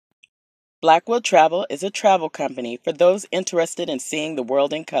Blackwood Travel is a travel company for those interested in seeing the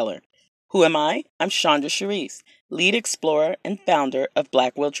world in color. Who am I? I'm Chandra Charisse, lead explorer and founder of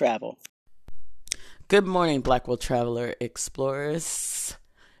Blackwood Travel. Good morning, Blackwood Traveler Explorers.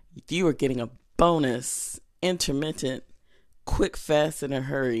 You are getting a bonus, intermittent, quick, fast, in a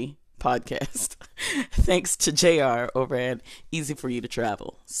hurry podcast. Thanks to JR over at Easy For You to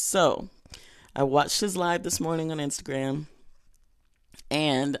Travel. So, I watched his live this morning on Instagram.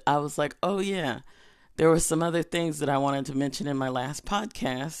 And I was like, oh yeah, there were some other things that I wanted to mention in my last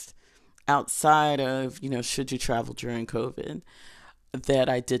podcast outside of, should you travel during COVID that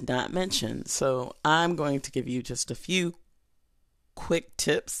I did not mention. So I'm going to give you just a few quick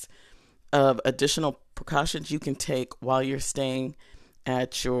tips of additional precautions you can take while you're staying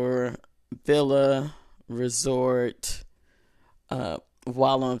at your villa, resort,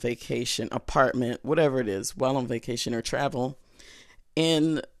 while on vacation, apartment, whatever it is, while on vacation or travel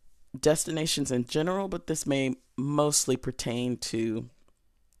in destinations in general, but this may mostly pertain to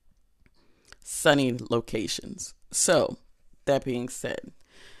sunny locations. So, that being said,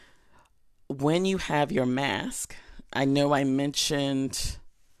 when you have your mask, I know I mentioned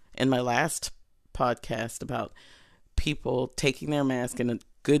in my last podcast about people taking their mask, and a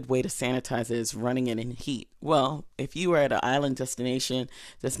good way to sanitize it is running it in heat. Well, if you are at an island destination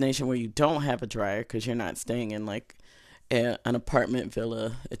where you don't have a dryer because you're not staying in like an apartment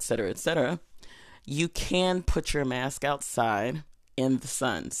villa, etc., you can put your mask outside in the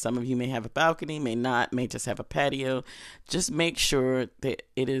sun. Some of you may have a balcony, may not, may just have a patio. Just make sure that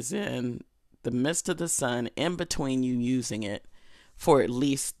it is in the midst of the sun, in between you using it, for at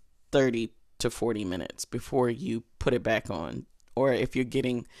least 30 to 40 minutes before you put it back on, or if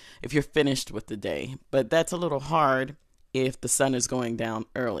you're finished with the day. But that's a little hard if the sun is going down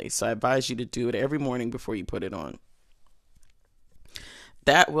early. So I advise you to do it every morning before you put it on.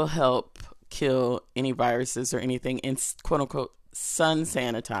 That will help kill any viruses or anything, and quote unquote sun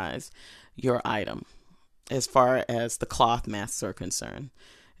sanitize your item as far as the cloth masks are concerned.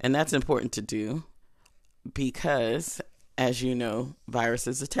 And that's important to do because, as you know,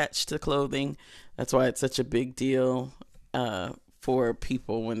 viruses attach to clothing. That's why it's such a big deal for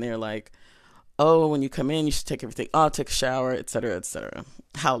people when they're like, oh, when you come in, you should take everything off, take a shower, etc., etc.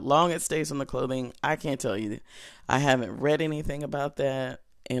 How long it stays on the clothing, I can't tell you. I haven't read anything about that,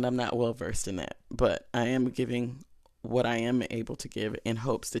 and I'm not well versed in that. But I am giving what I am able to give in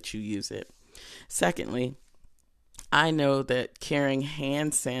hopes that you use it. Secondly, I know that carrying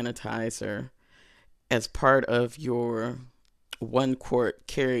hand sanitizer as part of your 1-quart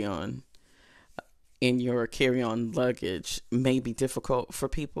carry-on in your carry-on luggage may be difficult for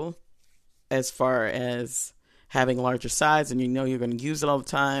people, as far as having larger size, and you're going to use it all the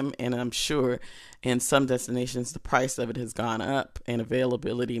time. And I'm sure in some destinations, the price of it has gone up and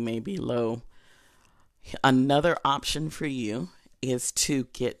availability may be low. Another option for you is to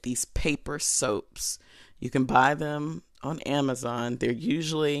get these paper soaps. You can buy them on Amazon. They're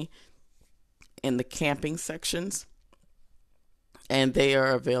usually in the camping sections, and they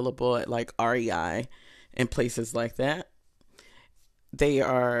are available at like REI and places like that. They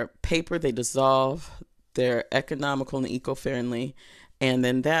are paper, they dissolve, they're economical and eco-friendly, and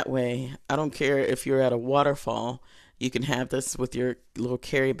then that way, I don't care if you're at a waterfall, you can have this with your little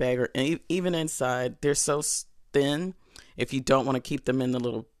carry bag, or even inside. They're so thin, if you don't want to keep them in the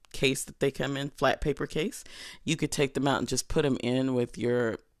little case that they come in, flat paper case, you could take them out and just put them in with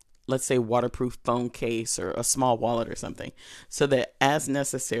your, let's say, waterproof phone case or a small wallet or something, so that as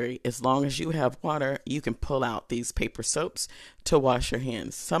necessary, as long as you have water, you can pull out these paper soaps to wash your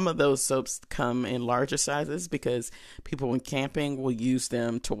hands. Some of those soaps come in larger sizes because people when camping will use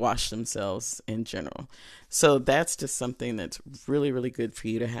them to wash themselves in general. So that's just something that's really, really good for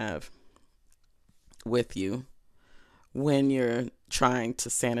you to have with you when you're trying to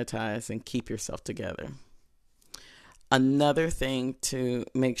sanitize and keep yourself together. Another thing to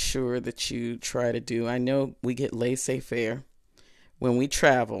make sure that you try to do, I know we get laissez-faire when we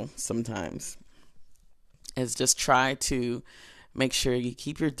travel sometimes, is just try to make sure you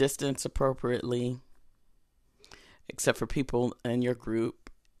keep your distance appropriately, except for people in your group,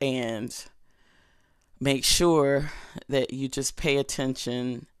 and make sure that you just pay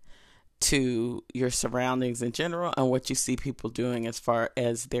attention to your surroundings in general and what you see people doing as far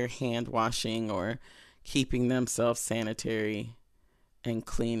as their hand washing or keeping themselves sanitary and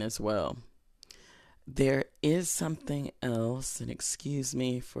clean as well. There is something else, and excuse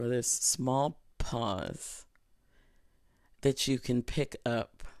me for this small pause, that you can pick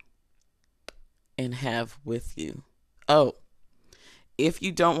up and have with you. Oh, if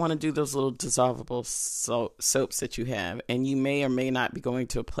you don't want to do those little dissolvable soaps that you have, and you may or may not be going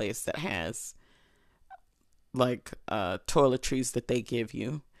to a place that has like toiletries that they give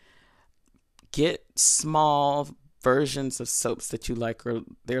you, get small versions of soaps that you like, or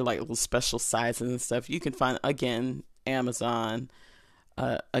they're like little special sizes and stuff. You can find, again, Amazon,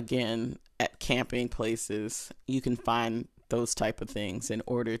 again, at camping places. You can find those type of things in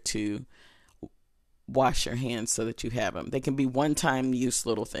order to wash your hands so that you have them. They can be one-time use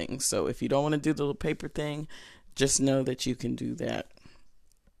little things. So if you don't want to do the little paper thing, just know that you can do that.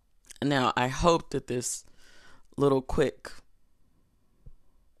 Now, I hope that this little quick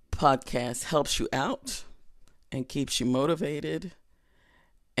podcast helps you out and keeps you motivated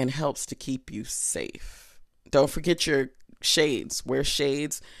and helps to keep you safe. Don't forget your shades. Wear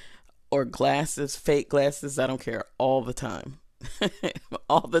shades or glasses, fake glasses, I don't care, all the time.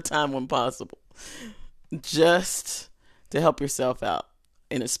 All the time when possible. Just to help yourself out.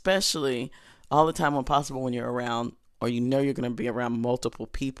 And especially all the time when possible when you're around, or you know you're going to be around multiple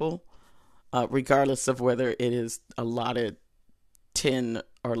people, regardless of whether it is allotted 10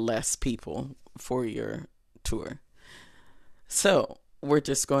 or less people for your tour. So we're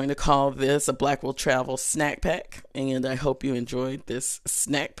just going to call this a Black Will Travel snack pack, and I hope you enjoyed this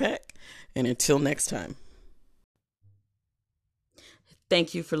snack pack, and until next time.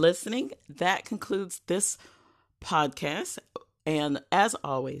 Thank you for listening. That concludes this podcast, and as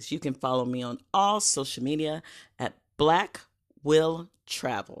always, you can follow me on all social media at Black Will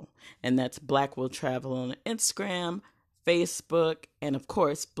Travel, and that's Black Will Travel on Instagram, Facebook, and of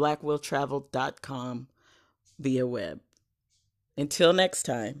course, blackwilltravel.com via web. Until next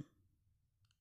time.